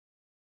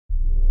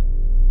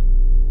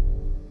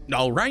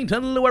Alright,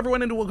 hello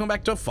everyone and welcome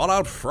back to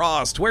Fallout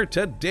Frost, where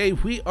today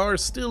we are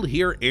still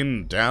here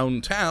in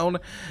downtown,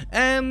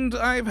 and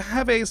I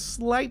have a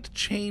slight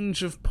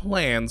change of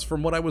plans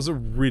from what I was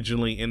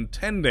originally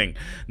intending.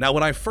 Now,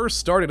 when I first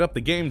started up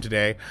the game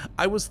today,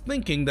 I was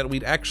thinking that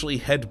we'd actually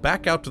head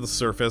back out to the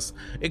surface,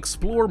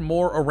 explore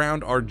more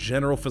around our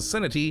general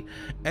vicinity,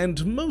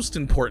 and most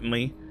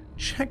importantly,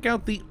 check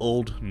out the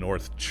Old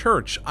North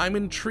Church. I'm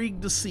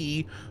intrigued to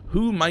see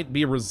who might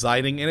be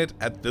residing in it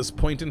at this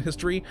point in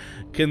history,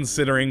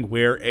 considering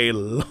we're a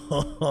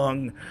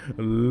long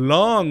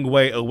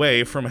way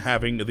away from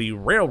having the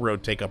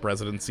railroad take up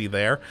residency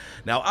there.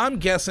 Now, I'm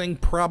guessing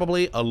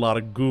probably a lot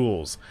of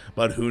ghouls,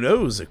 but who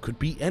knows? It could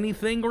be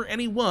anything or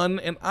anyone,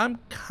 and I'm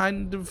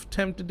kind of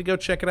tempted to go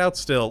check it out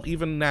still,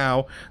 even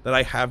now that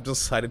I have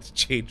decided to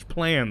change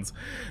plans.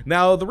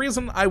 Now, the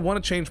reason I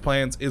want to change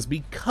plans is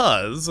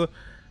because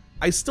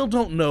I still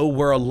don't know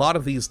where a lot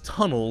of these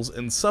tunnels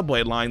and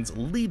subway lines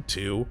lead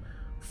to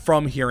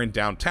from here in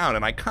downtown,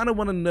 and I kind of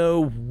want to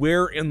know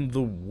where in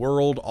the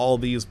world all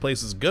these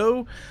places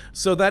go,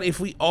 so that if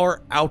we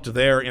are out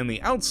there in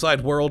the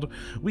outside world,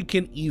 we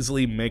can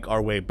easily make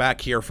our way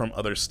back here from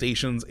other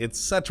stations,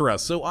 etc.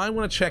 So I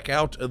want to check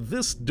out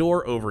this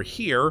door over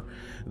here,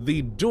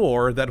 the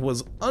door that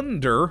was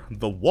under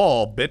the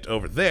wall bit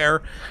over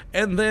there,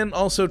 and then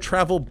also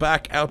travel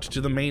back out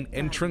to the main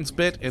entrance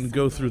bit and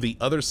go through the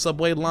other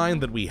subway line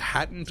that we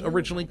hadn't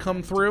originally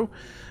come through,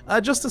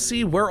 just to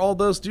see where all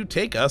those do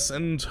take us,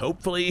 and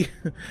hopefully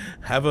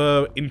have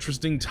a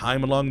interesting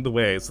time along the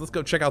way. So let's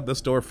go check out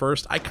this door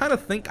first. I kind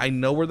of think I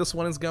know where this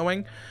one is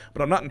going,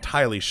 but I'm not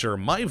entirely sure.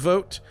 My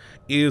vote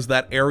is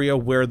that area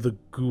where the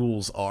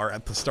ghouls are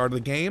at the start of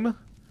the game.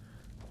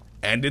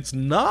 And it's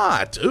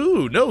not!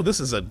 Ooh, no, this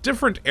is a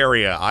different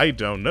area. I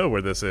don't know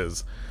where this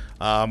is.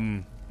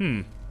 Oh,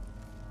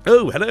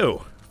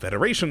 hello,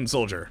 Federation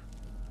soldier.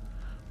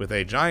 With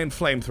a giant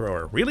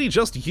flamethrower. Really,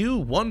 just you,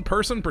 one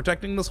person,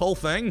 protecting this whole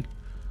thing?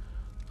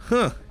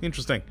 Huh,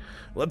 interesting.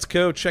 Let's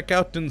go check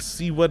out and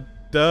see what...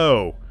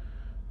 Oh.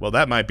 Well,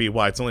 that might be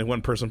why it's only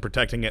one person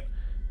protecting it.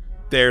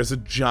 There's a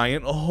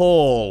giant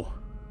hole.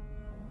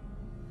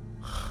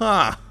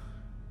 Huh.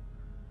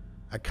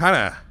 I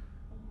kinda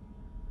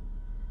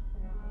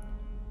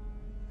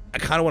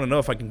want to know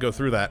if I can go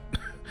through that.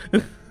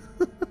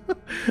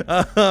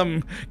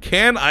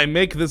 Can I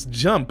make this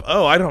jump?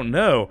 Oh, I don't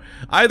know.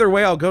 Either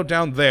way, I'll go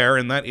down there,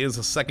 and that is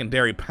a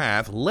secondary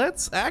path.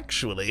 Let's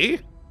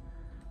actually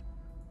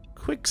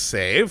quick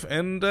save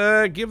and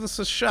give this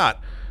a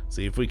shot.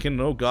 See if we can...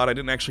 Oh god, I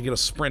didn't actually get a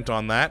sprint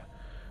on that.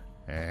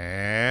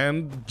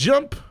 And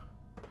jump.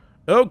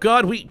 Oh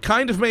god, we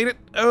kind of made it.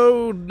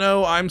 Oh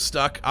no, I'm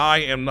stuck. I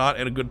am not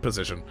in a good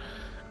position.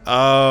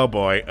 Oh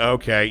boy,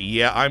 okay,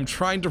 yeah, I'm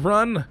trying to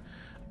run,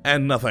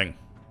 and nothing.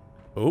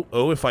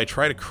 Oh, if I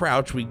try to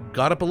crouch, we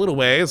got up a little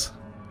ways.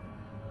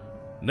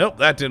 Nope,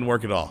 that didn't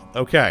work at all.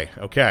 Okay.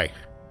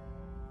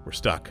 We're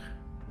stuck.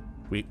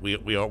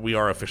 We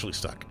are officially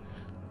stuck.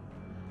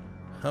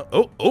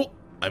 Oh,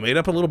 I made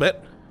up a little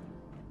bit.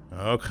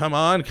 Oh, come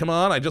on,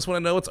 I just want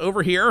to know what's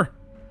over here.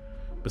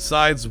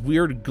 Besides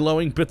weird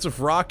glowing bits of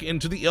rock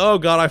into the... Oh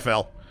god, I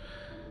fell.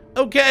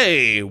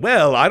 Okay,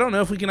 well, I don't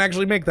know if we can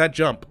actually make that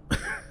jump.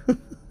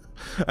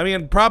 I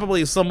mean,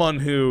 probably someone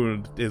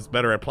who is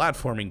better at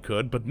platforming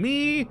could, but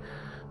me,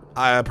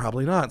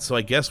 probably not. So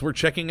I guess we're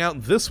checking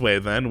out this way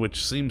then,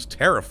 which seems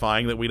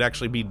terrifying that we'd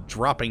actually be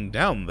dropping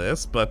down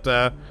this, but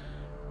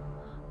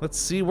let's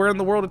see where in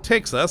the world it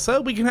takes us.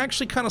 So we can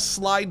actually kind of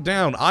slide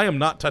down. I am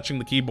not touching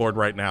the keyboard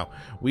right now.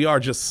 We are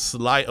just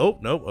slide... Oh,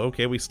 no,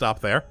 okay, we stop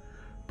there.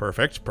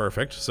 Perfect.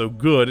 So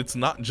good, it's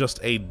not just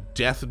a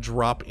death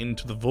drop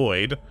into the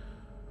void.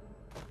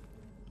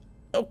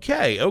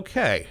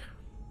 Okay.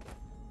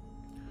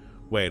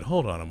 Wait,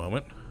 hold on a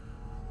moment.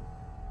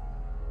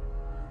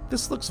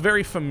 This looks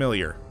very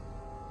familiar.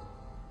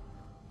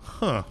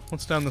 Huh,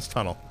 what's down this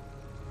tunnel?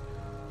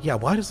 Yeah,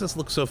 why does this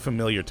look so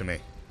familiar to me?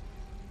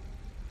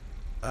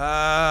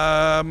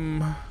 Oh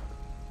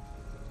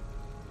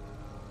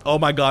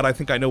my god, I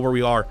think I know where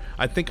we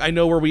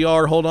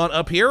are. Hold on,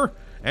 up here?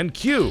 And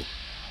Q.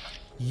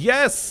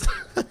 Yes!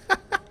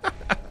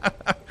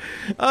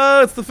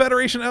 Oh, it's the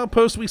Federation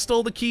outpost we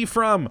stole the key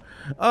from.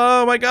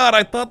 Oh my god,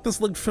 I thought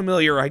this looked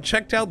familiar. I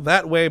checked out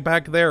that way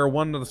back there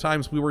one of the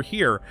times we were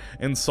here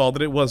and saw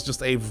that it was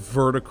just a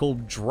vertical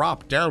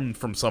drop down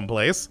from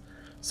someplace.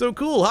 So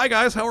cool. Hi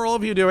guys, how are all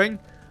of you doing?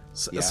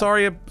 Yeah.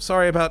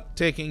 Sorry about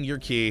taking your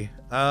key.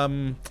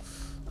 Well,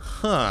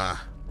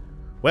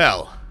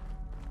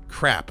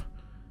 crap.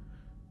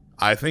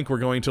 I think we're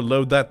going to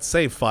load that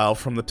save file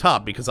from the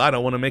top because I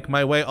don't want to make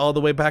my way all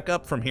the way back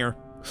up from here.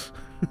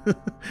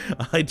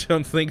 I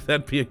don't think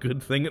that'd be a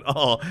good thing at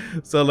all.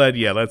 So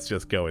let's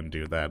just go and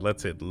do that.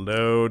 Let's hit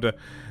load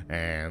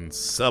and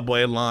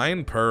subway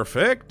line.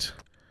 Perfect.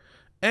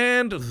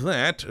 And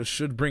that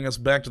should bring us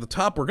back to the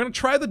top. We're going to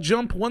try the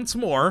jump once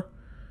more,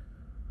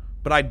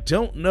 but I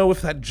don't know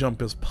if that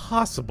jump is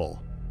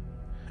possible.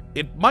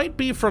 It might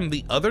be from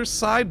the other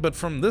side, but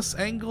from this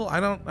angle, I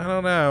don't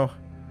know.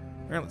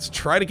 All right, let's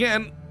try it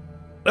again.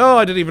 Oh,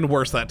 I did even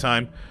worse that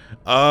time.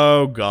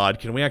 Oh, God.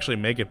 Can we actually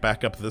make it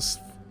back up this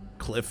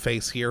cliff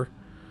face here?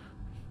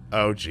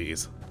 Oh,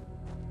 jeez.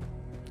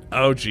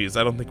 Oh, jeez.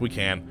 I don't think we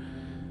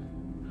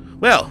can.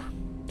 Well,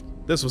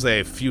 this was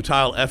a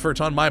futile effort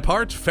on my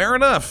part. Fair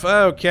enough.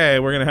 Okay,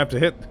 we're gonna have to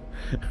hit...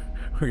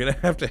 we're gonna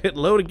have to hit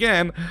load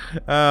again.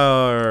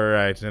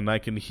 Alright, and I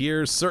can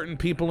hear certain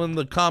people in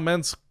the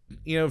comments,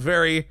 you know,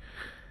 very,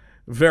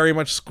 very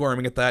much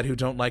squirming at that who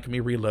don't like me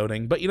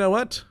reloading. But you know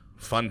what?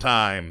 Fun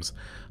times.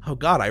 Oh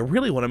god, I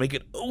really want to make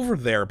it over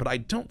there, but I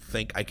don't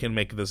think I can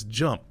make this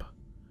jump.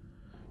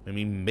 I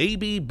mean,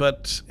 maybe,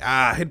 but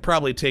it'd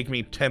probably take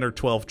me 10 or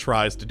 12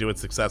 tries to do it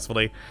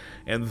successfully,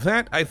 and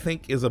that, I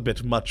think, is a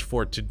bit much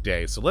for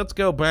today. So let's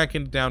go back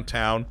into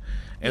downtown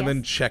and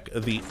then check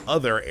the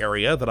other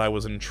area that I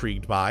was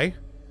intrigued by.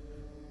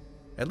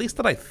 At least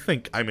that I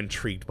think I'm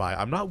intrigued by.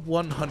 I'm not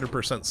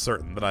 100%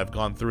 certain that I've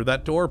gone through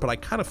that door, but I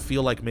kind of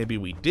feel like maybe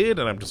we did,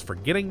 and I'm just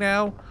forgetting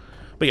now.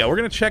 But yeah, we're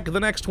going to check. The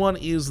next one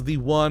is the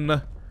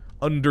one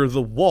under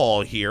the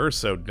wall here,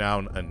 so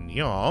down a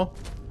yaw.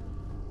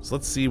 So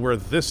let's see where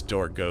this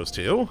door goes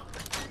to.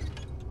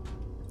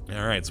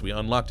 Alright, so we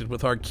unlocked it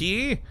with our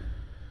key.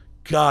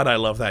 God, I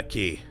love that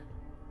key.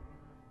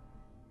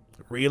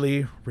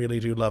 Really, really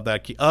do love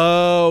that key.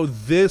 Oh,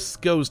 this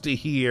goes to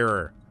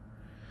here.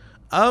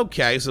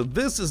 Okay, so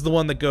this is the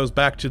one that goes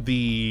back to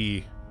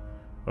the...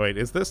 Wait,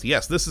 is this?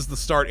 Yes, this is the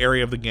start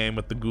area of the game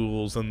with the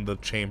ghouls and the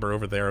chamber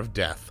over there of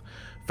death.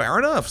 Fair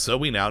enough, so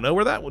we now know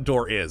where that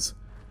door is.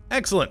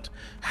 Excellent.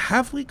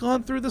 Have we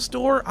gone through this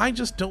door? I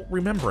just don't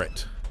remember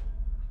it.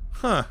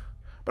 Huh.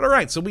 But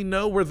alright, so we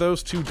know where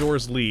those two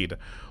doors lead.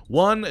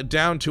 One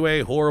down to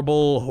a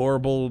horrible,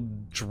 horrible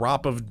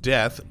drop of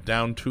death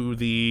down to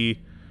the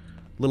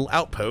little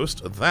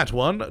outpost. That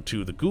one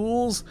to the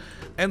ghouls.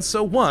 And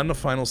so one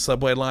final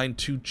subway line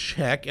to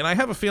check. And I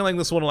have a feeling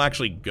this one will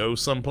actually go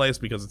someplace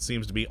because it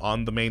seems to be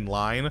on the main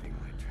line.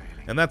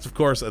 And that's, of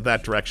course,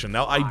 that direction.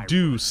 Now, I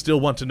do still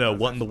want to know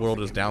what in the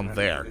world is down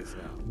there.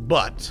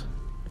 But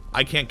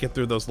I can't get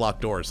through those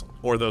locked doors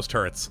or those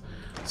turrets.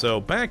 So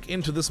back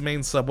into this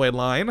main subway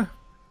line.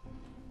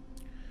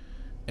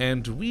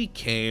 And we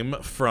came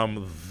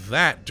from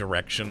that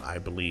direction, I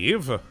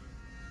believe.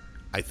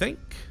 I think.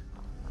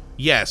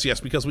 Yes,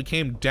 because we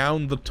came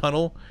down the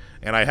tunnel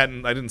and I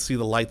didn't see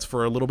the lights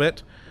for a little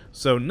bit.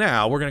 So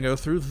now we're going to go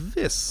through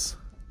this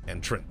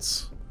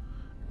entrance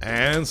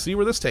and see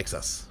where this takes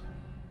us.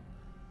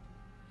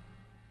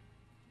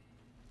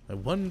 I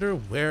wonder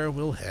where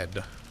we'll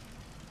head.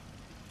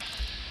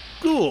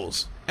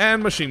 Ghouls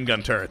and machine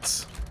gun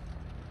turrets.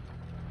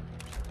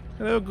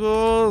 Hello,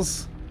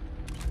 ghouls.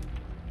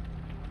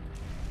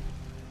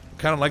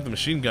 Kind of like the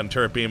machine gun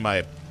turret being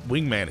my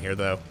wingman here,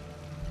 though.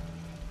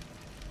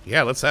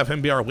 Yeah, let's have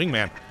him be our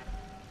wingman.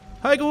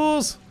 Hi,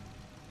 ghouls.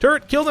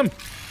 Turret, kill them.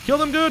 Kill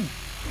them good.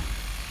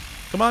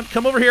 Come on,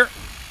 come over here.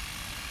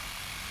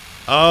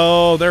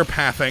 Oh, they're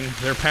pathing.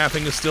 Their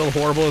pathing is still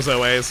horrible as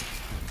always.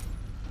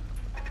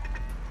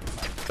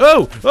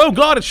 Oh! Oh,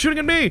 God, it's shooting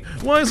at me!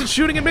 Why is it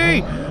shooting at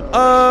me?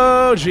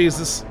 Oh,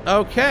 Jesus.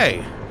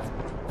 Okay.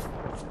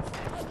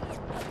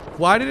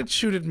 Why did it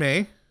shoot at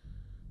me?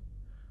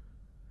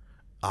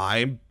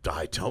 I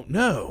don't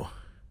know.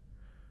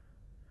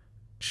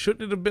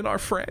 Shouldn't it have been our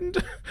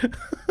friend?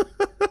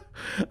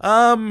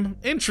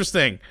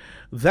 Interesting.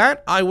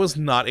 That I was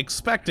not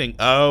expecting.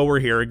 Oh, we're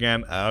here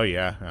again. Oh,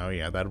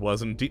 yeah, that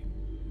wasn't...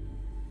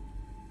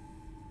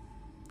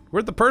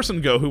 Where'd the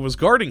person go who was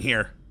guarding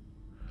here?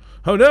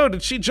 Oh, no,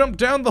 did she jump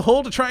down the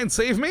hole to try and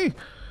save me?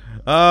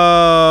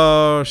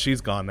 Oh, she's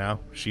gone now.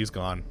 She's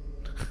gone.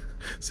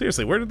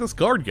 Seriously, where did this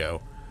guard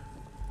go?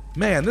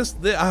 Man,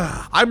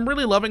 I'm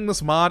really loving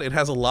this mod. It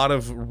has a lot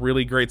of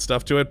really great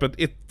stuff to it, but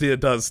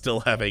it does still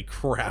have a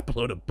crap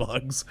load of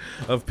bugs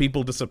of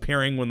people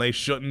disappearing when they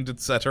shouldn't,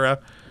 etc.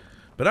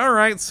 But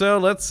alright, so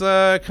let's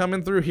come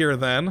in through here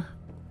then.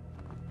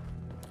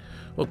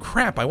 Well,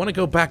 crap, I want to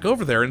go back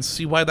over there and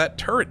see why that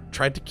turret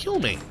tried to kill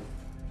me.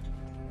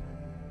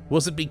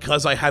 Was it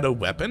because I had a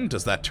weapon?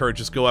 Does that turret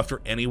just go after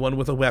anyone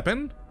with a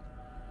weapon?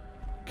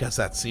 Guess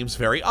that seems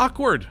very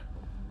awkward.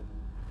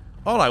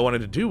 All I wanted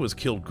to do was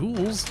kill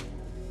ghouls.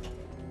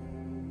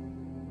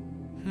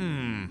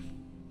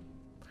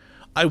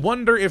 I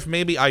wonder if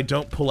maybe I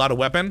don't pull out a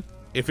weapon,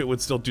 if it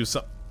would still do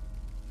some...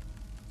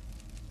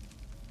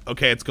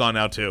 Okay, it's gone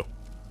now too.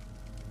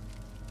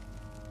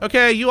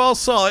 Okay, you all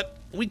saw it.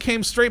 We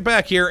came straight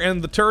back here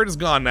and the turret is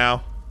gone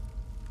now.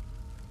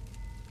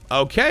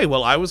 Okay,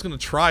 well I was gonna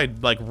try,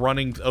 like,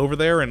 running over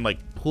there and, like,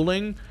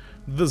 pulling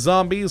the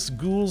zombies,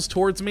 ghouls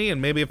towards me,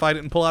 and maybe if I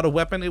didn't pull out a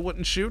weapon it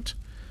wouldn't shoot.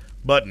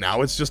 But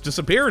now it's just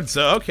disappeared,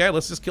 so okay,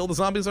 let's just kill the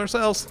zombies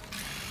ourselves.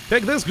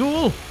 Take this,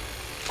 ghoul!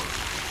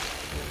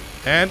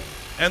 And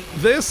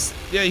this,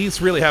 yeah,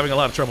 he's really having a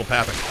lot of trouble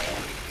pathing.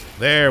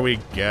 There we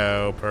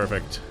go,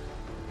 perfect.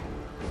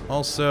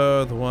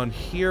 Also, the one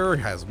here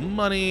has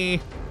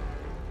money.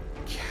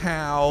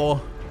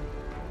 Cow.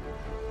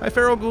 Hi,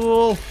 feral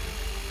ghoul.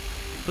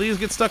 Please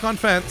get stuck on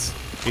fence.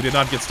 He did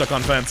not get stuck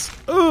on fence.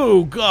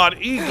 Oh, God,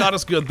 he got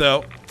us good,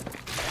 though.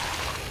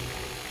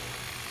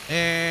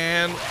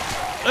 And...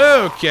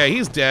 okay,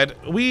 he's dead.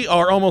 We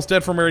are almost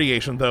dead from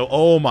radiation, though.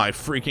 Oh my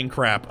freaking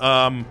crap.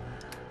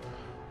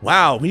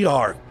 Wow, we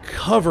are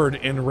covered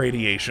in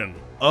radiation.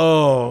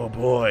 Oh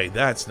boy,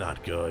 that's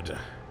not good.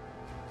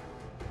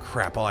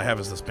 Crap, all I have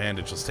is this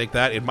bandage. Let's take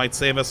that. It might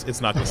save us.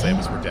 It's not going to save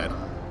us. We're dead.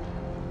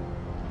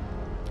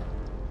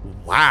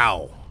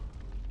 Wow.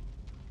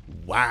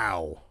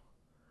 Wow.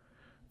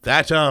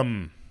 That,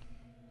 I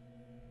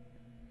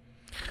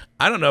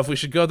don't know if we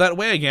should go that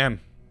way again.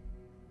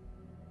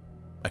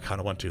 I kind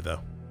of want to,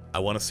 though. I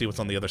want to see what's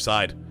on the other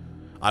side.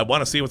 I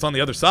want to see what's on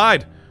the other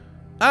side.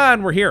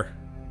 And we're here.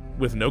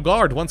 With no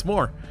guard once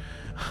more.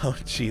 Oh,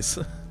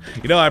 jeez.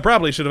 You know, I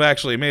probably should have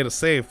actually made a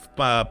save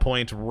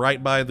point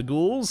right by the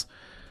ghouls.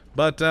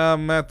 But,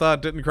 that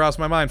thought didn't cross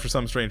my mind for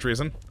some strange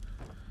reason.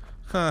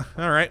 Huh,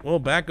 alright, well,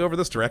 back over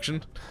this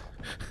direction.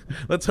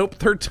 Let's hope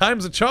third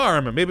time's a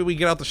charm, and maybe we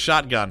get out the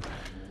shotgun.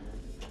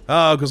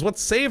 Because what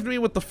saved me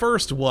with the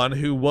first one,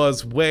 who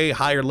was way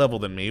higher level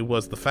than me,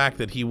 was the fact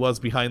that he was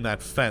behind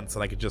that fence,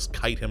 and I could just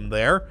kite him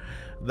there.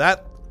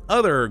 That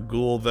other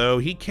ghoul, though,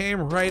 he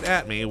came right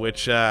at me,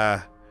 which,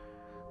 damn,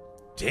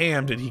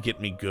 did he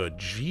get me good.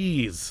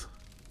 Jeez.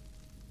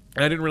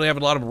 And I didn't really have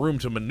a lot of room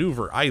to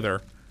maneuver,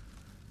 either.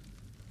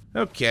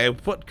 Okay,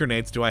 what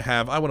grenades do I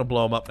have? I want to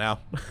blow them up now.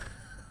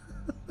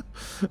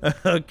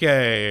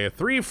 Okay,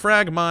 3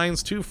 frag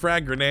mines, 2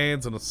 frag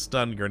grenades, and a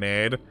stun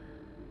grenade.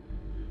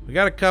 We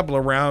got a couple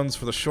of rounds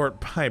for the short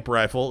pipe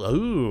rifle.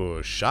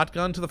 Ooh,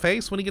 shotgun to the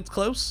face when he gets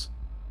close?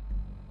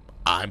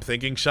 I'm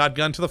thinking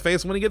shotgun to the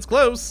face when he gets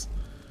close.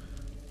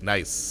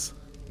 Nice.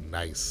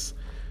 Nice.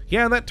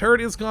 Yeah, that turret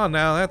is gone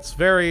now. That's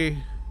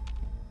very...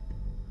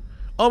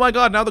 oh my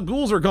god, now the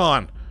ghouls are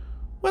gone!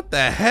 What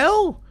the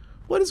hell?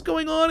 What is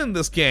going on in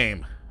this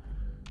game?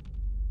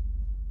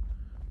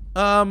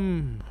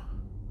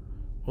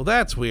 Well,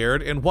 that's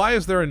weird. And why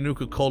is there a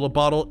Nuka-Cola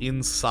bottle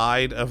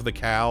inside of the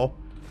cow?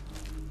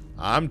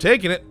 I'm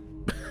taking it.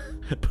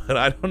 But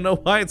I don't know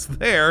why it's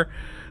there.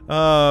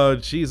 Oh,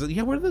 Jesus.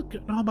 Yeah, where did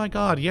the... oh my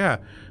god, yeah.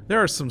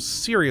 There are some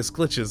serious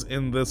glitches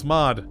in this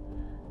mod.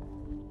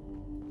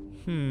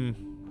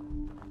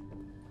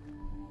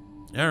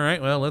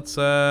 Alright, well, let's,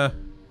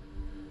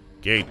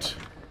 gate.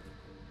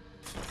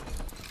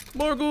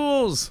 More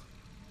ghouls!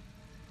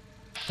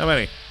 How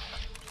many?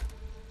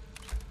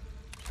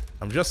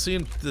 I'm just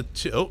seeing the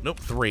 2. Oh, nope,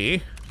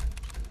 3.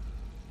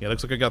 Yeah,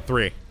 looks like I got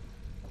 3.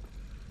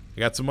 I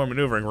got some more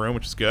maneuvering room,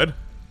 which is good.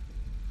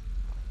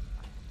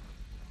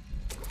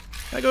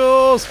 Hi,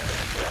 ghouls!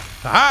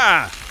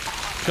 Ha!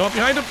 Come up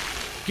behind him.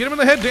 Get him in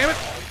the head, damn it!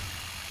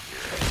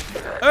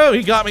 Oh,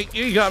 he got me.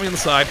 He got me in the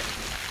side.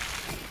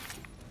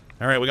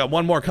 Alright, we got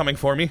one more coming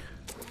for me.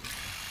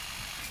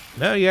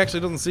 No, he actually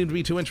doesn't seem to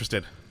be too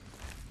interested.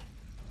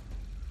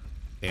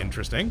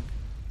 Interesting.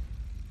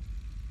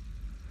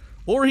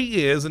 Or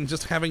he is, and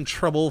just having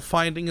trouble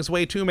finding his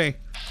way to me.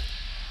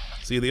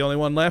 See, the only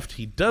one left?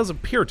 He does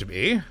appear to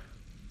be.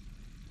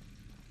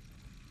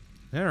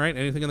 Alright,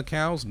 anything in the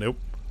cows? Nope.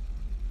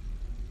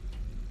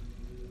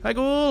 Hi,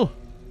 ghoul!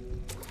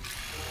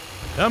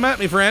 Come at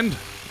me, friend.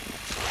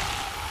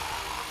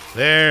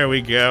 There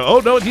we go. Oh,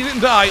 no, he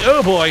didn't die.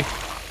 Oh, boy.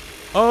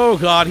 Oh,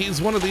 God,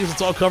 he's one of these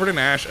that's all covered in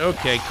ash.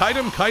 Okay, kite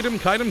him, kite him,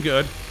 kite him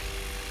good.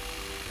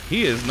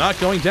 He is not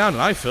going down,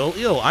 and I feel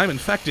ill. I'm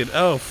infected.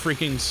 Oh,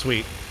 freaking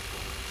sweet.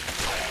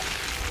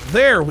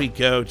 There we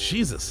go.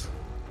 Jesus.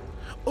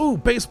 Ooh,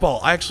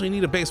 baseball. I actually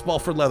need a baseball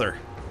for leather.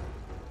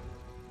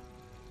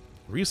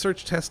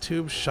 Research test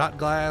tube, shot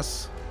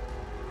glass.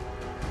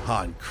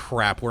 Oh,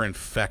 crap. We're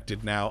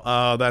infected now.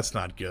 Oh, that's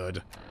not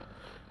good.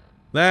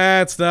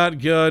 That's not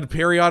good.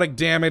 Periodic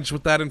damage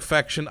with that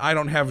infection. I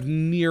don't have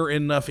near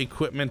enough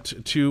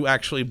equipment to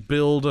actually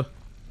build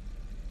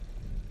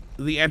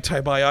the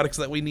antibiotics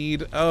that we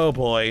need. Oh,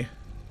 boy.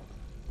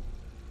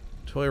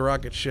 Toy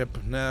rocket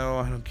ship. No,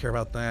 I don't care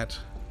about that.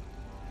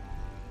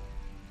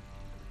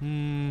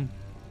 Oh,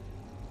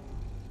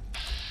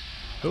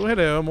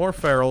 hello. More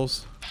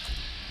ferals.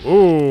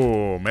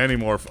 Ooh, many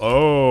more.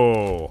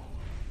 Oh.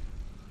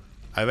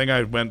 I think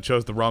I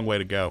chose the wrong way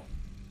to go.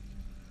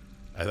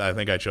 I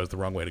think I chose the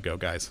wrong way to go,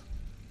 guys.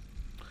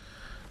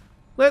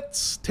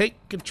 Let's take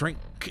a drink.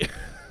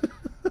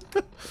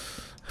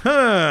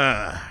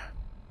 Huh.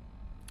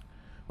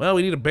 Well,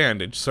 we need a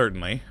bandage,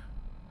 certainly.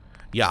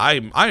 Yeah,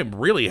 I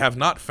really have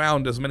not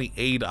found as many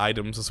aid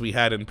items as we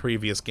had in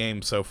previous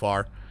games so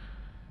far.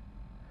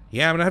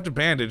 Yeah, I'm gonna have to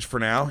bandage for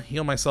now.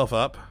 Heal myself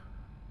up.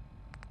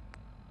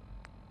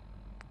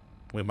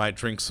 We might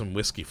drink some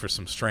whiskey for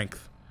some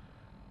strength.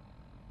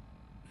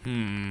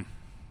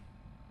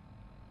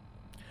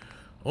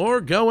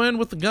 Or go in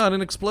with the gun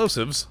and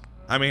explosives.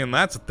 I mean,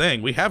 that's the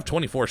thing. We have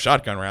 24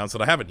 shotgun rounds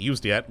that I haven't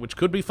used yet, which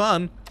could be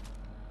fun.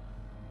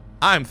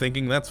 I'm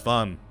thinking that's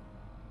fun.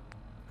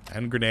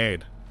 And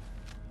grenade.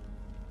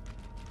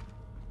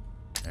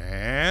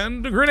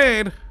 And a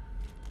grenade.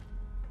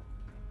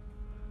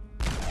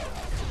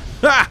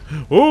 Ha!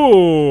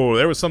 Ooh,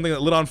 there was something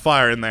that lit on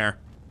fire in there.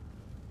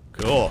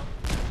 Cool.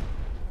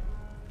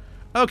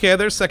 Okay,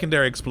 there's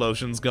secondary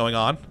explosions going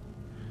on.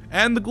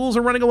 And the ghouls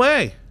are running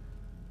away.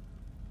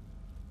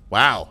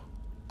 Wow.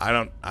 I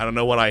don't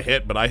know what I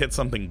hit, but I hit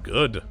something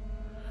good.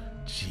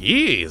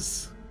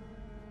 Jeez.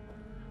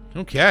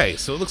 Okay,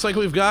 so it looks like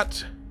we've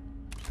got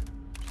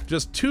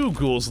just 2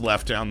 ghouls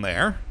left down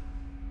there.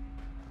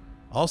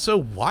 Also,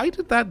 why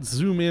did that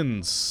zoom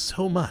in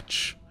so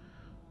much?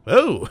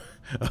 Oh,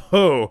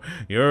 oh,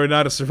 you're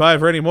not a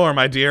survivor anymore,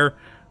 my dear.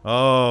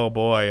 Oh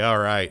boy,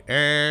 alright.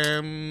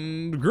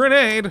 And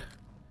grenade.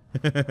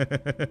 Uh-oh,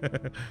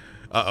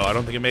 I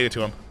don't think it made it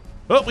to him.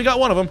 Oh, we got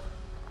one of them.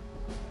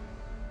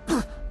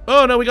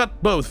 Oh no, we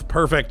got both.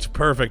 Perfect,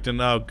 perfect. And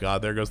oh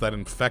god, there goes that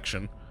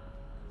infection.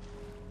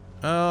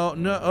 Oh,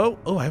 no.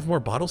 Oh, I have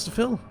more bottles to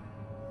fill.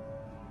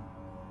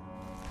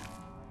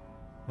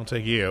 I'll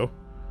take you.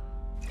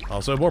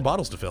 Also, more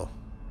bottles to fill.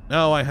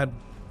 No, I had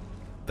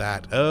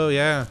that. Oh,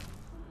 yeah.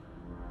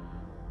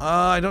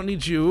 I don't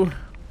need you.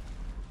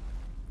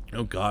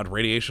 Oh, God.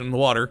 Radiation in the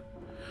water.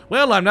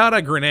 Well, I'm not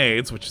at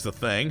grenades, which is a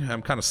thing.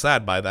 I'm kind of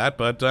sad by that,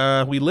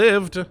 but we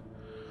lived.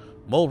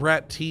 Mole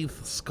rat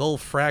teeth, skull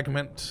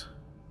fragment.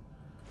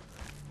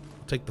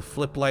 Take the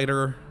flip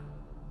lighter.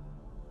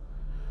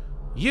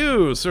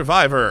 You,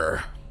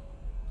 survivor!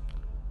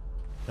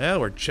 Well,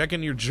 we're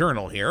checking your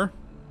journal here.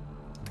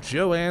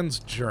 Joanne's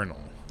journal.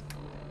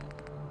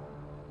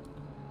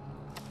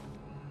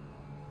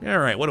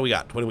 Alright, what do we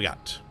got? What do we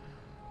got?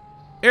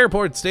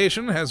 Airport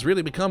Station has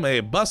really become a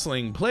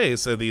bustling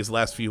place these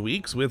last few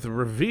weeks. With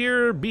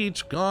Revere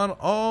Beach gone,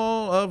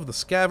 all of the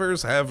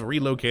scavvers have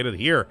relocated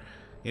here.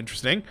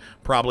 Interesting.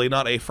 Probably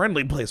not a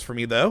friendly place for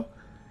me, though.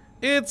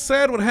 It's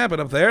sad what happened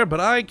up there,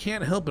 but I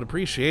can't help but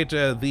appreciate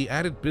the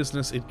added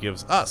business it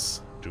gives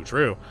us. Too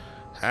true.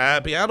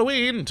 Happy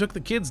Halloween! Took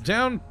the kids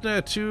down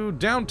to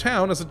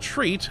downtown as a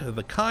treat.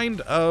 The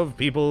kind of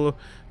people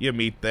you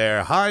meet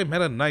there. I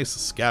met a nice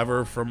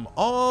scaver from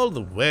all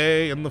the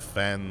way in the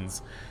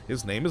fens.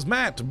 His name is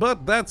Matt,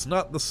 but that's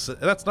not to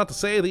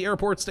say the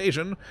airport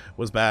station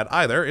was bad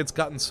either. It's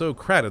gotten so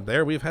crowded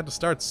there, we've had to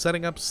start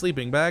setting up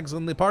sleeping bags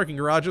in the parking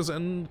garages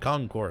and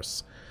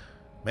concourse.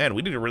 Man,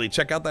 we need to really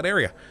check out that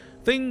area.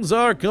 Things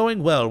are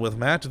going well with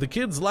Matt. The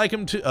kids like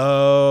him too.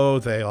 Oh,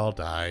 they all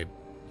died.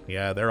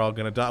 Yeah, they're all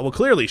gonna die. Well,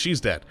 clearly she's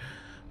dead.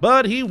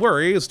 But he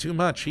worries too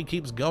much. He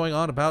keeps going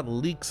on about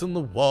leaks in the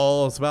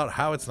walls, about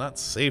how it's not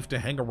safe to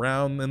hang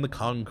around in the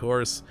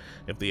concourse.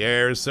 If the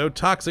air is so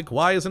toxic,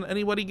 why isn't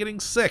anybody getting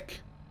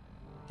sick?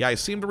 Yeah, I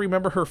seem to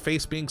remember her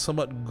face being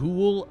somewhat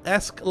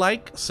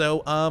ghoul-esque-like,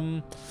 so,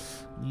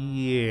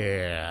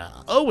 yeah.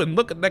 Oh, and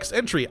look at next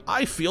entry.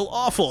 I feel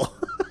awful.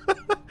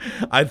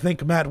 I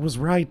think Matt was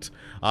right.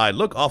 I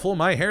look awful,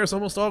 my hair's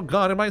almost all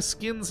gone, and my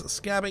skin's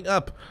scabbing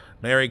up.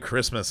 Merry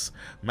Christmas.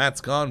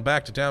 Matt's gone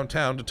back to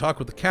downtown to talk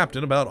with the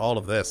captain about all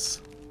of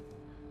this.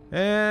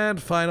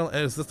 And final,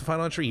 is this the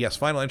final entry? Yes,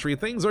 final entry.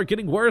 Things are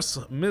getting worse.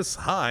 Miss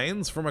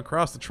Hines from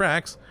across the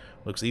tracks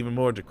looks even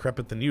more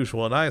decrepit than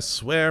usual, and I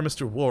swear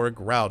Mr. Warwick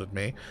growled at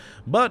me.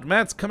 But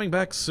Matt's coming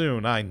back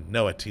soon. I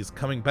know it. He's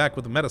coming back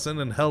with medicine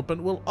and help,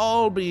 and we'll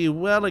all be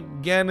well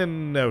again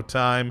in no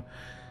time.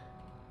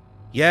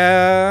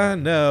 Yeah,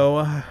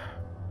 no.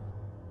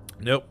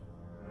 Nope.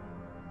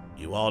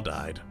 You all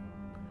died.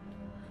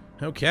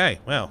 Okay,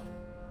 well,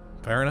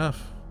 fair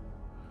enough.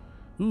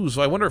 Ooh,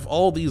 so I wonder if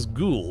all these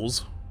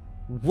ghouls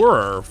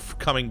were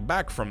coming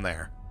back from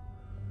there.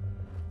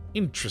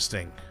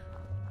 Interesting.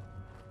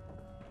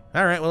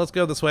 Alright, well, let's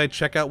go this way,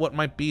 check out what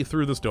might be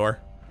through this door.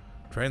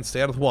 Try and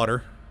stay out of the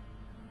water.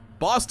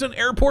 Boston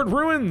Airport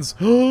ruins!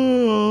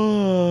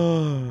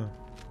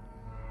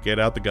 Get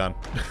out the gun.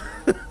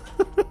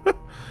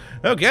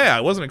 Okay,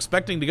 I wasn't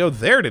expecting to go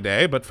there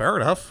today, but fair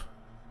enough.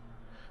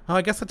 Oh,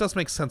 I guess that does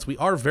make sense. We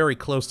are very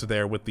close to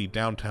there with the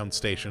downtown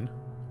station.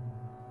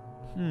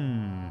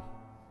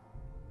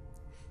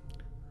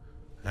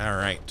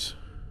 Alright.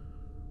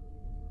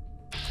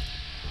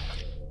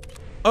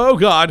 Oh,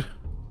 God.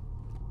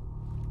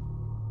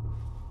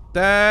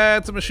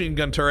 That's a machine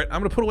gun turret.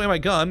 I'm gonna put away my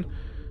gun.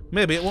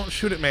 Maybe it won't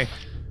shoot at me.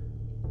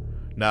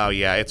 No,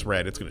 yeah, it's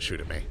red. It's gonna shoot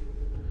at me.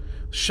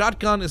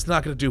 Shotgun is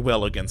not gonna do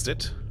well against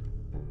it.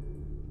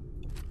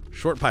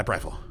 Short pipe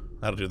rifle.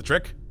 That'll do the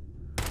trick.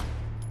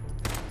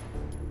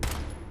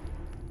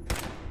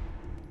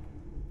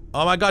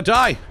 Oh my god,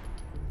 die!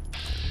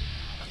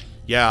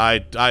 Yeah,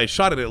 I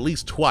shot it at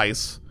least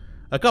twice.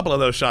 A couple of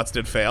those shots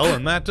did fail,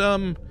 and that,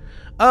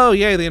 oh,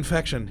 yay, the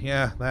infection.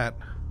 Yeah, that.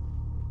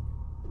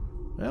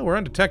 Well, we're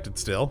undetected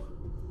still.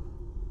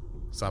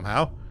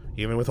 Somehow.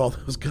 Even with all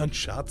those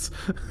gunshots.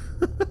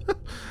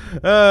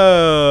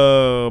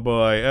 Oh,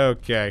 boy.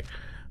 Okay.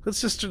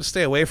 Let's just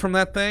stay away from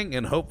that thing,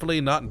 and hopefully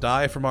not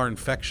die from our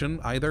infection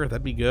either.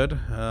 That'd be good.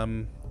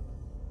 Anything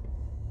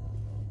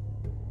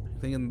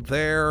in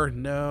there?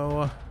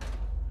 No.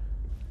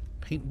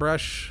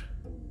 Paintbrush.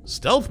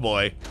 Stealth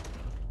boy.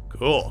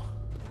 Cool.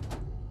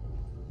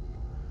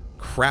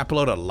 Crap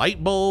load of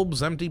light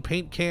bulbs. Empty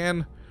paint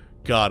can.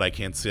 God, I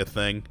can't see a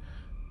thing.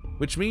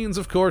 Which means,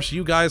 of course,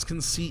 you guys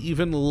can see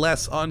even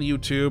less on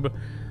YouTube.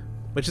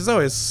 which is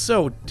always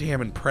so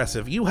damn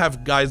impressive. You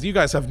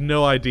guys have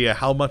no idea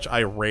how much I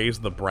raise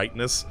the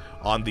brightness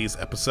on these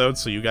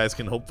episodes so you guys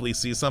can hopefully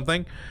see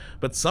something.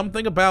 But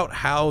something about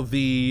how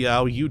the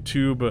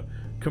YouTube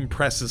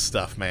compresses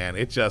stuff, man,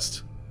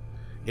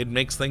 it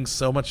makes things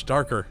so much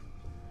darker,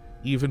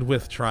 even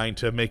with trying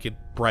to make it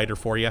brighter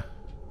for you.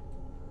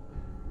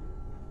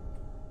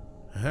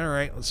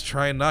 Alright, let's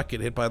try and not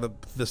get hit by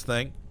this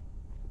thing.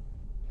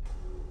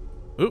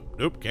 Oop,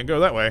 nope, can't go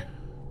that way.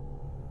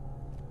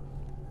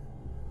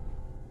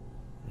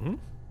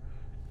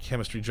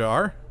 Chemistry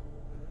jar.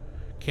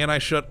 Can I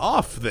shut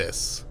off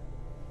this?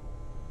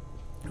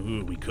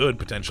 Ooh, we could,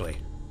 potentially.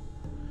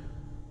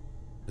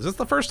 Is this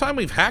the first time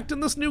we've hacked in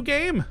this new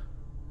game?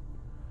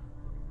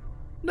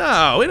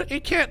 No,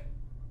 it can't...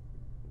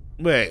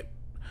 Wait.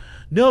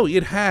 No,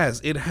 it has.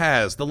 It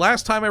has. The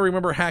last time I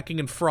remember hacking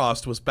in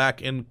Frost was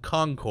back in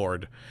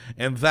Concord,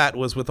 and that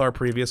was with our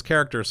previous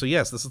character. So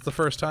yes, this is the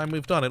first time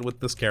we've done it with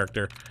this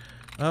character.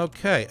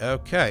 Okay,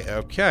 okay,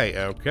 okay,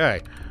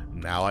 okay.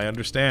 Now I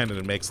understand, and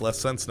it makes less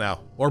sense now.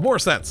 Or more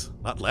sense,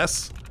 not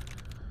less.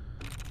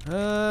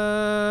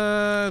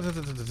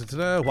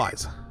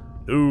 Wise.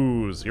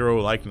 Ooh,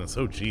 0 likeness.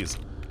 Oh, jeez.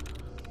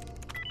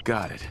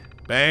 Got it.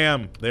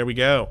 Bam! There we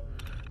go.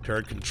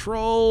 Turret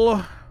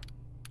control.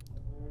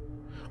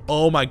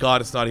 Oh my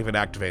god, it's not even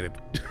activated.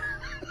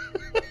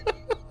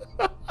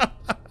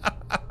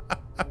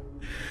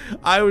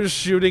 I was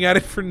shooting at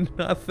it for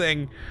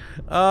nothing.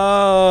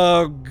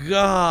 Oh,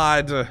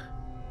 god.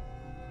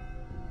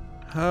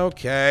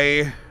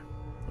 Okay.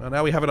 Well,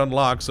 now we have it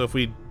unlocked, so if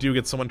we do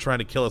get someone trying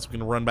to kill us, we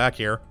can run back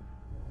here.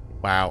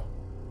 Wow.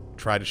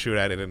 Tried to shoot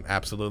at it and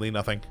absolutely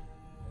nothing.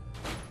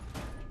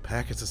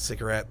 Packets of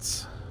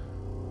cigarettes.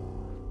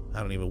 I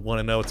don't even want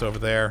to know what's over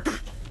there.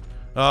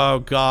 Oh,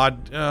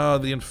 god. Oh,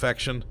 the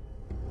infection.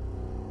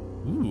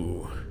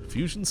 Ooh.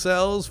 Fusion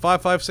cells.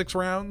 5.56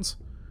 rounds.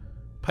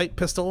 Pipe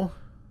pistol.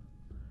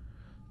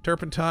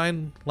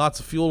 Turpentine. Lots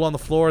of fuel on the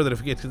floor that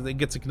if it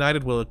gets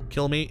ignited will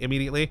kill me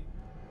immediately.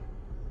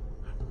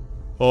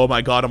 Oh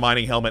my god, a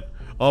mining helmet.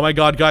 Oh my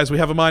god, guys, we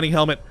have a mining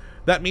helmet.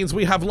 That means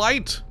we have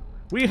light.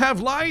 We have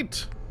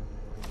light.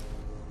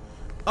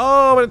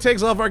 Oh, but it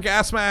takes off our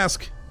gas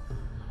mask.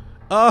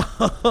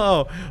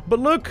 Oh, but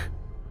look.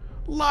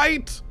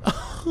 Light.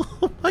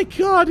 Oh my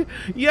god.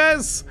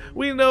 Yes,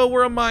 we know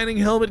where a mining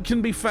helmet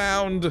can be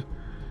found.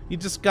 You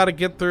just gotta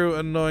get through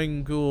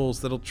annoying ghouls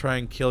that'll try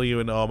and kill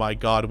you. And oh my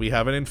god, we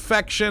have an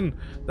infection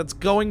that's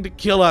going to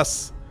kill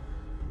us.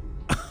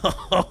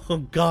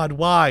 Oh god,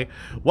 why?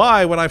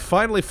 Why when I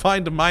finally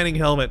find a mining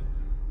helmet?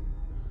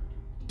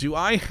 Do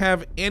I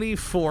have any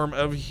form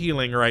of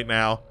healing right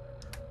now?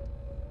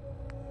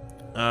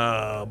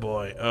 Oh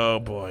boy, oh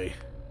boy.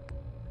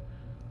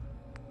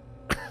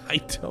 I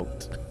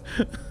don't.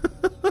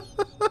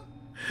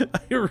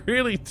 I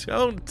really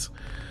don't.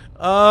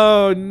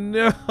 Oh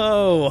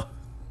no.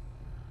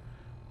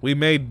 We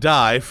may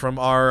die from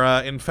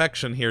our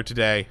infection here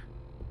today.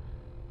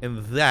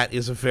 And that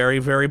is a very,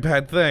 very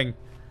bad thing.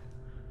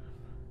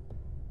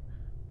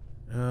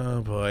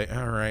 Oh boy,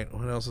 alright,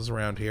 what else is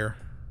around here?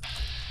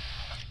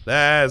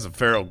 There's a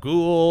feral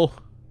ghoul.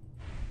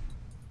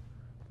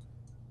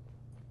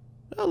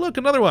 Oh look,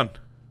 another one.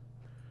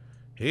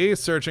 He's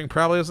searching,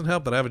 probably doesn't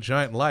help that I have a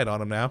giant light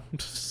on him now.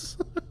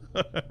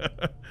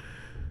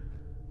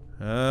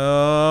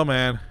 Oh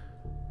man.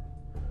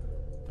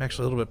 I'm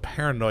actually a little bit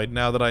paranoid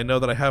now that I know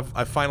that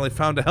I finally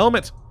found a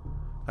helmet.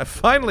 I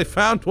finally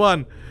found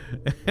one.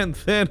 And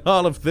then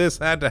all of this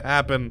had to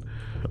happen.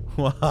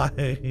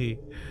 Why?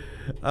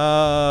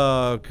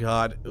 Oh,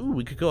 God. Ooh,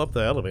 we could go up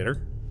the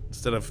elevator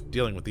instead of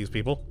dealing with these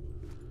people.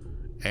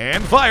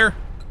 And fire!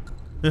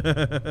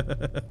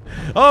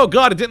 Oh,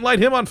 God, it didn't light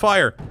him on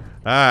fire.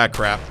 Ah,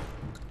 crap.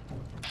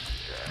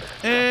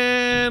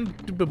 And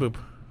boop, boop.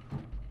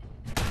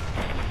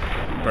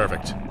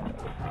 Perfect.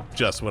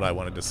 Just what I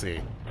wanted to see.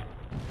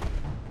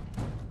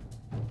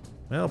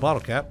 Well,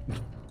 bottle cap.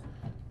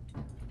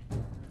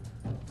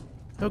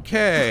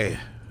 Okay.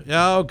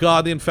 Oh,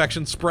 God, the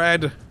infection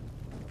spread.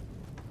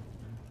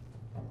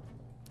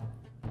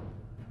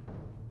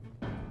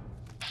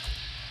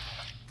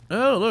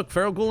 Oh, look,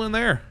 feral ghoul in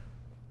there.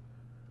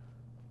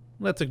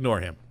 Let's ignore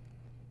him.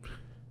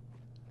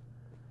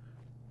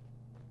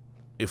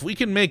 If we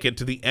can make it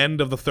to the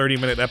end of the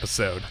 30-minute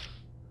episode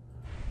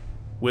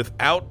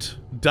without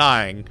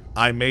dying,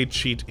 I may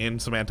cheat in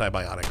some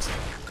antibiotics.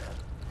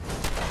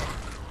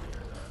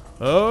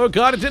 Oh,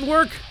 God, it didn't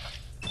work.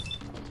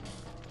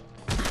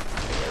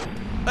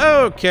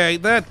 Okay,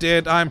 that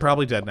did. I'm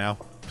probably dead now.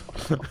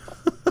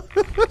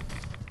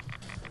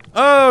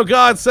 Oh,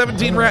 God,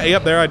 17 rats.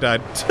 Yep, there I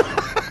died.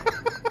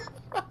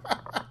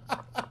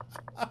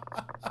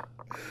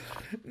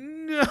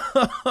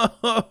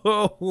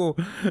 No.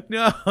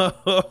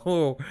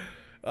 No.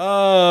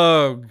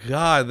 Oh,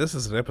 God, this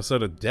is an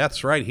episode of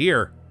deaths right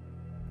here.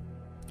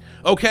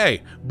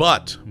 Okay,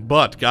 but,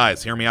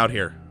 guys, hear me out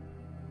here.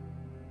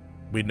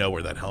 We know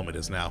where that helmet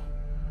is now.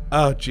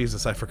 Oh,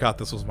 Jesus, I forgot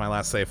this was my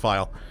last save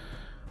file.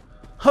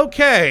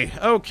 Okay,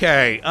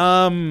 okay,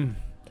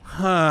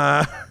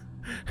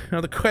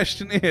 Now the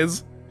question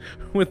is,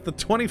 with the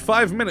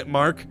 25-minute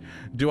mark,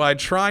 do I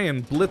try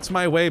and blitz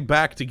my way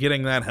back to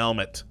getting that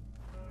helmet?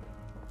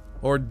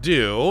 Or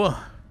do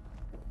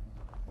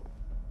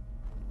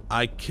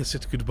I kiss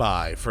it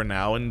goodbye for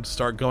now and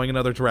start going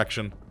another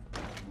direction?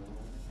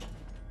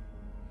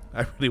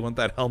 I really want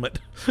that helmet.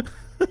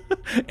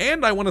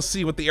 And I want to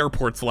see what the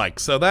airport's like.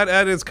 So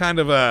that is kind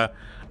of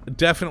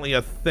definitely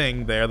a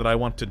thing there that I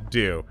want to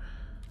do.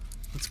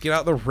 Let's get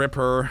out the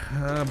Ripper.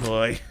 Oh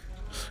boy.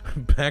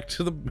 Back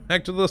to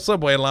the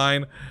subway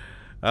line.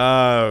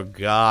 Oh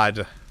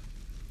god.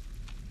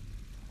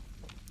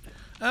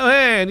 Oh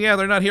hey, and yeah,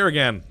 they're not here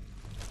again.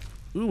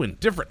 Ooh, and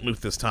different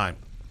loot this time.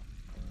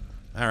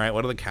 Alright,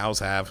 what do the cows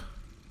have?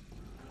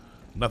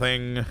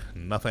 Nothing.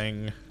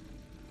 Nothing.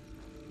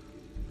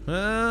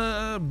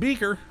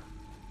 Beaker.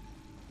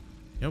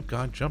 Oh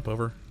god, jump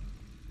over.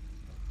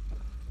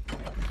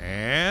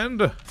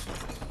 And...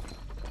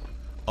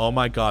 oh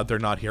my god, they're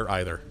not here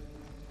either.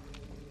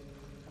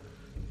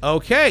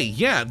 Okay,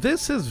 yeah,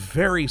 this is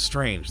very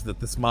strange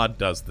that this mod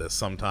does this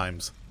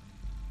sometimes.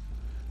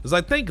 Because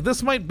I think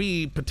this might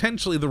be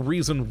potentially the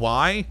reason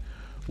why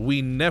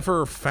we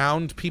never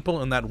found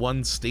people in that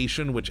one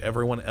station which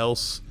everyone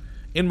else,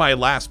 in my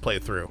last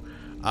playthrough,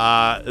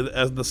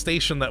 as the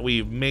station that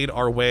we made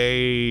our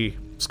way...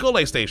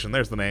 Skole Station,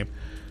 there's the name.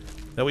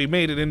 That we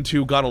made it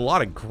into, got a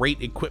lot of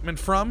great equipment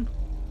from.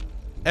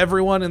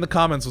 Everyone in the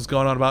comments was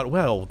going on about,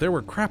 well, there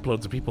were crap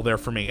loads of people there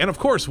for me. And of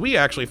course, we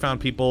actually found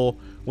people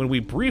when we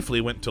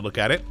briefly went to look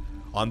at it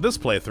on this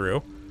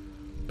playthrough.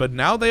 But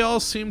now they all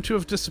seem to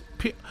have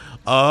disappeared.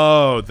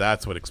 Oh,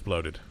 that's what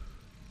exploded.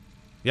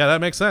 Yeah,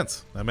 that makes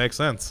sense. That makes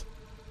sense.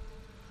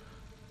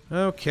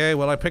 Okay,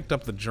 well, I picked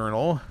up the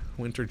journal.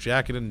 Winter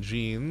jacket and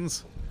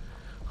jeans.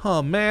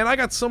 Oh, man, I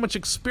got so much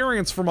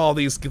experience from all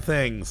these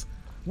things.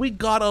 We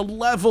got a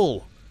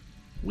level.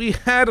 We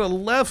had a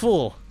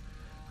level.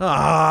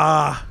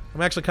 Ah,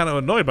 I'm actually kind of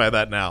annoyed by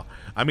that now.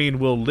 I mean,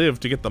 we'll live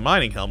to get the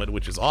mining helmet,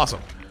 which is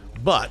awesome.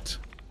 But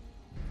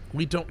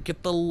we don't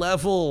get the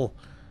level.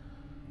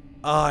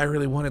 Oh, I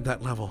really wanted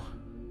that level.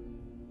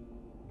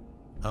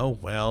 Oh,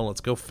 well,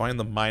 let's go find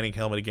the mining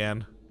helmet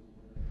again.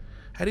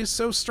 That is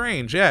so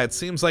strange. Yeah, it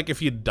seems like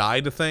if you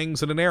die to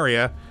things in an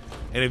area,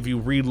 and if you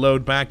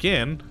reload back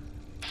in,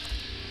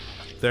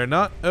 they're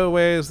not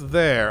always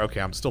there.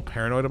 Okay, I'm still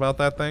paranoid about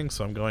that thing,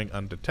 so I'm going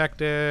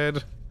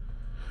undetected.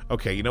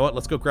 Okay, you know what?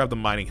 Let's go grab the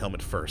mining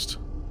helmet first.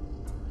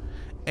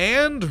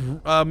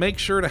 And make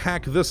sure to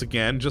hack this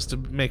again, just to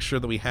make sure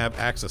that we have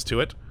access to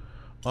it.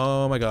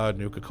 Oh my god,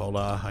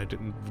 Nuka-Cola. I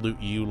didn't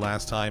loot you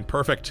last time.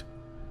 Perfect.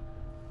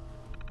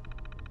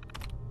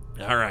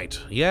 Alright.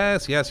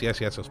 Yes, yes, yes,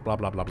 yes, yes. Blah,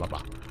 blah, blah, blah,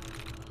 blah.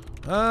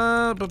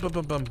 What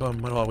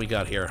do we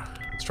got here?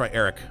 Let's try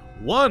Eric.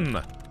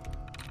 1!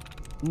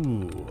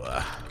 Ooh.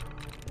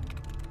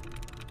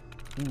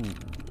 Ooh.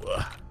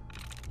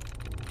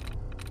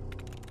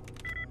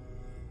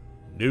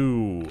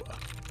 No.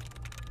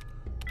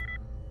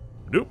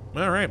 Nope.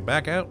 Alright,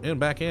 back out and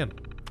back in.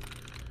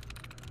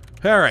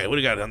 Alright, what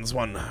do you got on this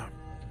one?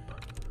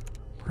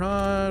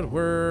 Prod,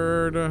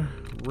 word,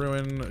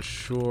 ruin,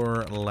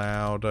 sure,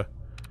 loud,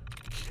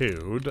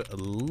 code,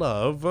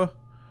 love,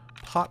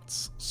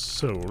 pots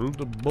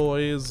sold,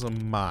 boys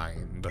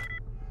mind.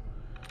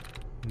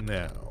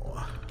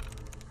 No.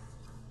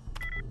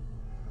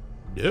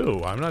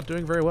 No, I'm not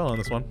doing very well on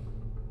this one.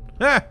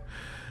 Ah!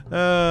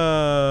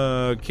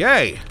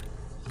 Okay.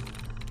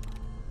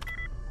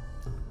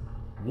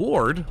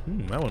 Ward.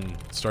 That one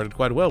started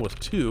quite well with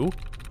 2.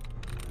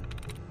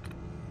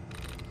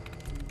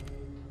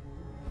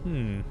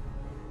 I'm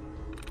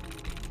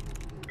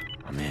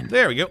in.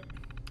 There we go.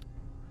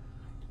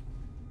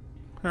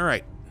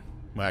 Alright.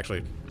 Well,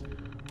 actually,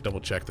 double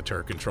check the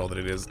turret control that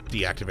it is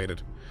deactivated.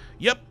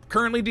 Yep,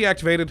 currently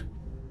deactivated.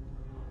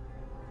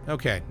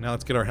 Okay, now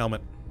let's get our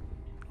helmet.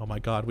 Oh my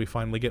god, we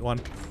finally get one.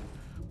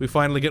 We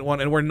finally get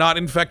one, and we're not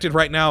infected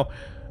right now.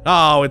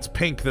 Oh, it's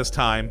pink this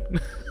time.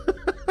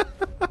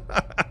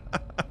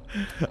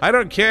 I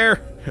don't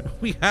care.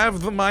 We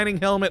have the mining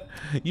helmet.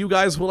 You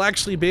guys will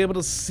actually be able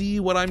to see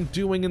what I'm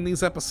doing in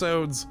these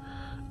episodes.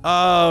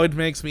 Oh, it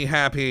makes me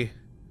happy.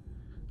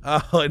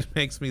 Oh, it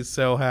makes me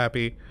so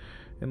happy.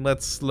 And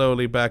let's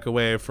slowly back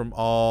away from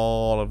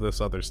all of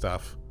this other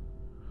stuff.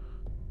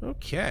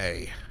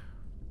 Okay.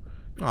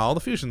 Oh, the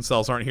fusion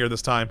cells aren't here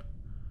this time.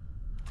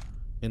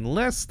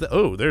 Unless the...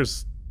 oh,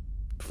 there's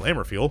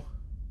flamer fuel.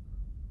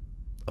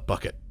 A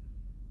bucket.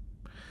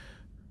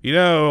 You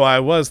know,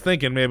 I was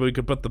thinking maybe we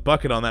could put the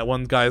bucket on that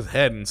one guy's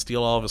head and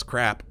steal all of his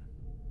crap.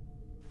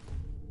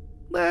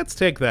 Let's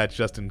take that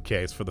just in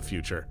case for the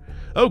future.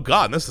 Oh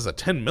god, this is a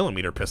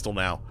 10mm pistol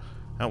now.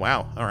 Oh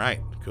wow, alright,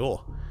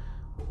 cool.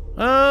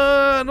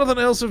 Nothing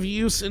else of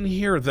use in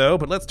here though,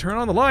 but let's turn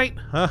on the light.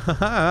 Ha ha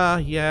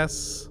ha,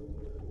 yes.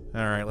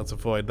 Alright, let's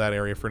avoid that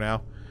area for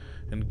now.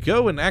 And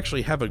go and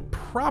actually have a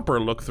proper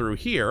look through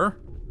here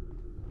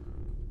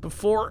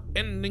before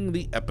ending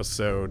the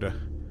episode.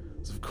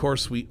 So of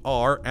course we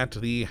are at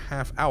the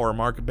half-hour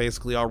mark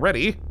basically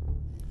already.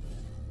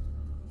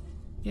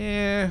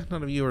 Yeah,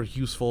 none of you are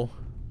useful.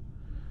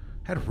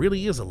 That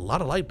really is a lot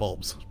of light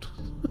bulbs.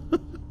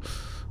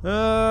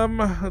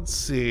 Let's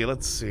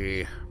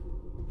see.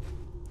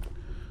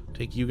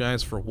 Take you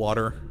guys for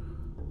water.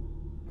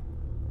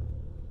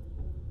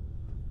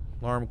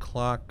 Alarm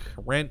clock,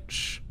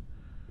 wrench.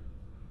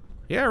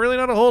 Yeah, really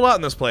not a whole lot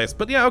in this place.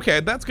 But yeah, okay,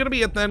 that's gonna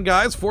be it then,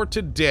 guys, for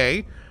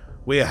today.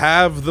 We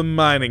have the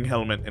mining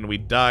helmet, and we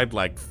died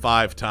like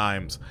 5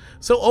 times.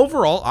 So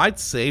overall, I'd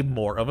say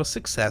more of a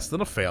success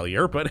than a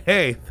failure, but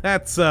hey,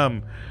 that's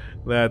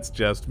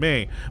just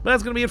me. But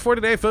that's going to be it for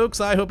today, folks.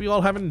 I hope you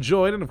all have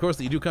enjoyed, and of course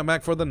that you do come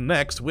back for the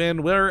next,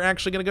 when we're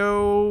actually going to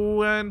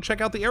go and check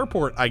out the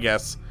airport, I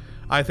guess.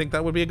 I think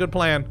that would be a good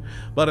plan.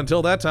 But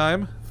until that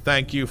time,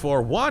 thank you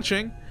for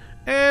watching,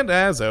 and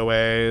as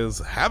always,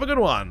 have a good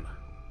one.